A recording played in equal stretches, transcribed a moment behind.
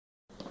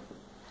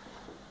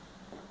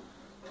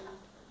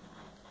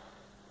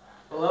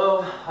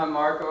I'm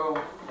Marco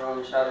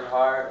from Shattered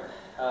Heart.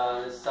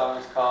 This song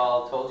is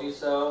called Told You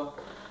So.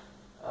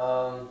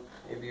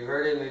 Maybe you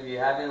heard it, maybe you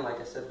haven't, like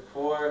I said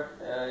before.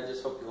 I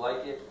just hope you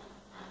like it.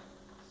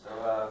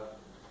 So,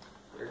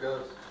 here it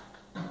goes.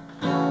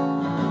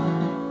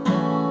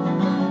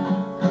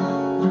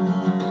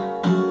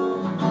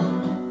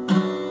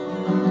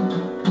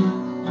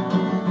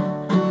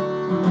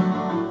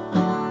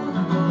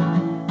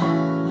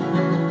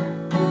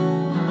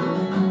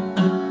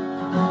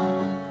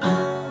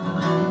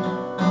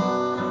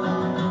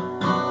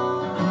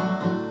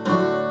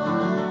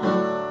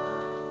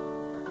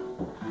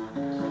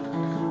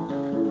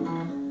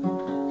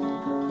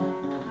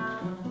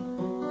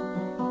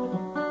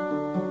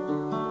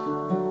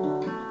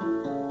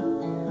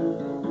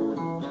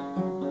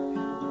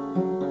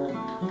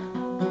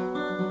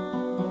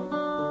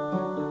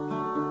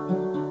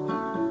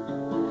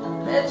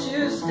 Let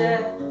you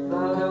step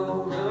all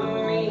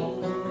over me,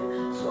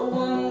 so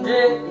one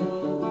day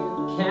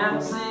you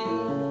can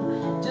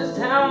see just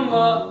how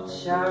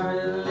much I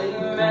really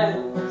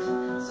meant.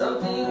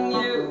 Something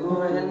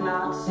you had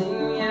not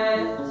seen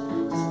yet.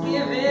 Just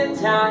give it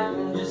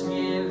time, just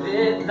give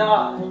it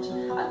thought.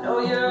 I know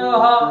your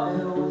heart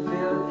will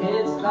feel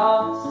it's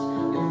lost.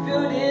 You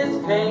feel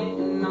this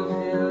pain I'm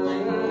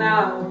feeling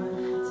now.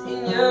 It's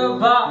in your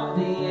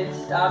body, it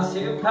starts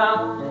to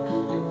pound.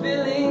 You're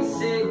feeling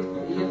sick,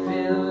 you're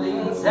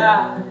feeling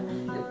sad,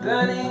 you're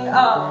burning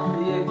up,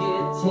 you're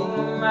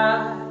getting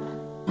mad.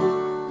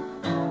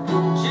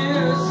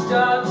 You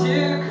start to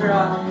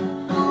cry,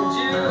 and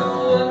you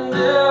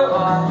wonder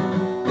why,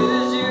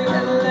 'cause you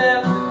had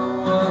left the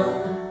world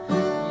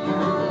you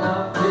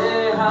love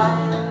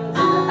behind.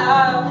 And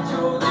I've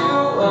told you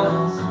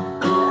once,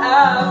 and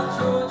I've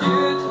told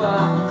you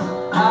twice,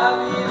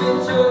 I've even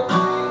told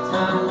 3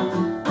 times,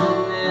 you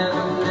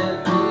never let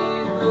me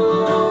go.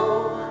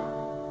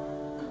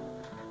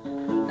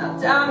 Now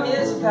time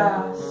has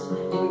passed,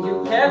 and you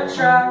kept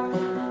track,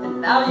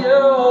 and now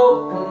you're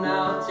hoping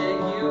I'll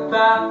take you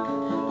back.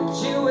 But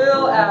you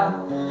will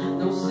have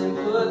no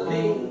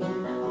sympathy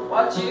for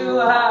what you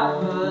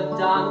have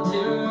done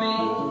to me.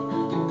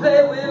 You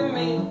played with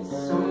me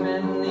so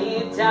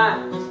many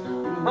times,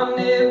 you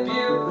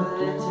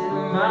manipulated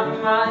my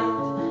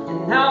mind,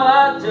 and now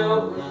I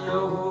don't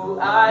know who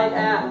I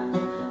am.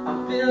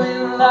 I'm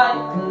feeling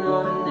like an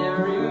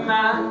ordinary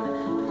man,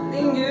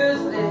 feeling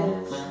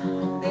useless,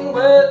 feeling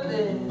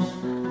worthless,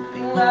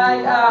 feeling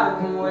like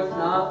I'm worth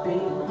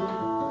nothing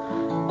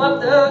but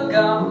the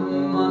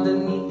gum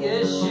underneath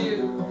your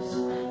shoes,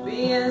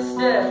 being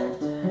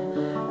stepped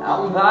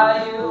out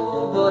by you.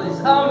 But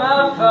it's all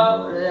my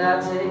fault that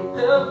I take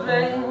the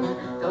blame.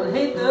 Don't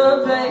hate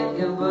the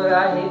player, but I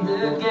hate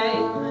the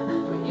game.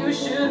 But you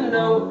should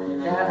know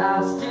that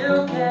I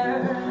still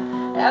care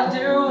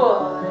after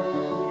what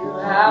you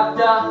have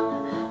done.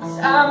 'Cause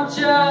I'm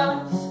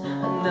just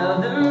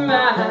another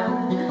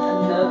man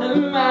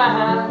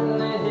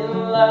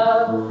in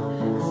love.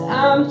 'Cause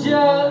I'm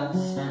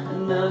just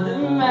another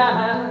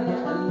man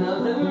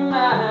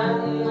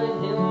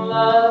in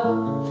love.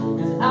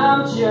 'Cause I'm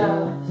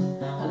just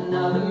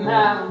another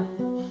man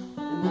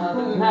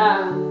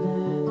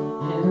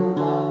in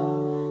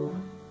love.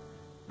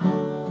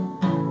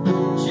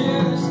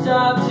 You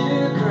start to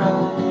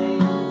cry,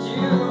 and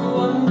you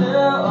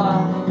wonder why,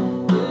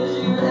 'cause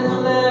you had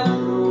left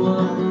the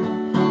one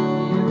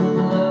you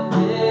love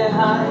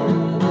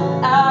behind.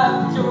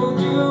 I've told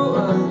you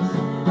once,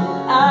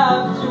 and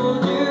I've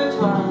told you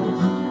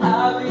twice,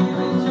 I've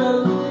even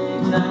told 3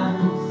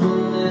 times, to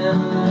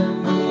never let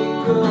me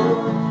go.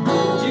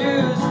 And you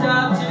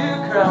start to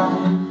cry,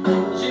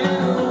 and you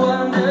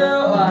wonder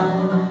why,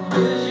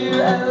 'cause you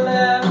had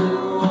left the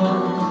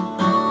one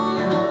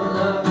you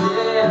love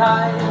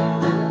behind.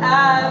 And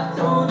I've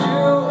told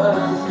you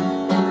once,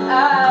 and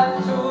I've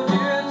told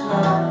you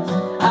twice,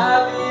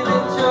 I've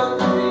even told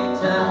 3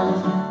 times,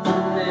 to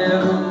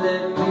never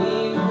let me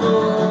go.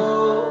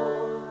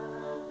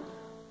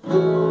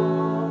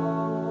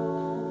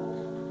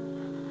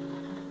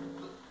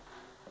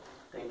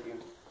 Thank you.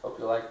 Hope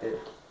you liked it.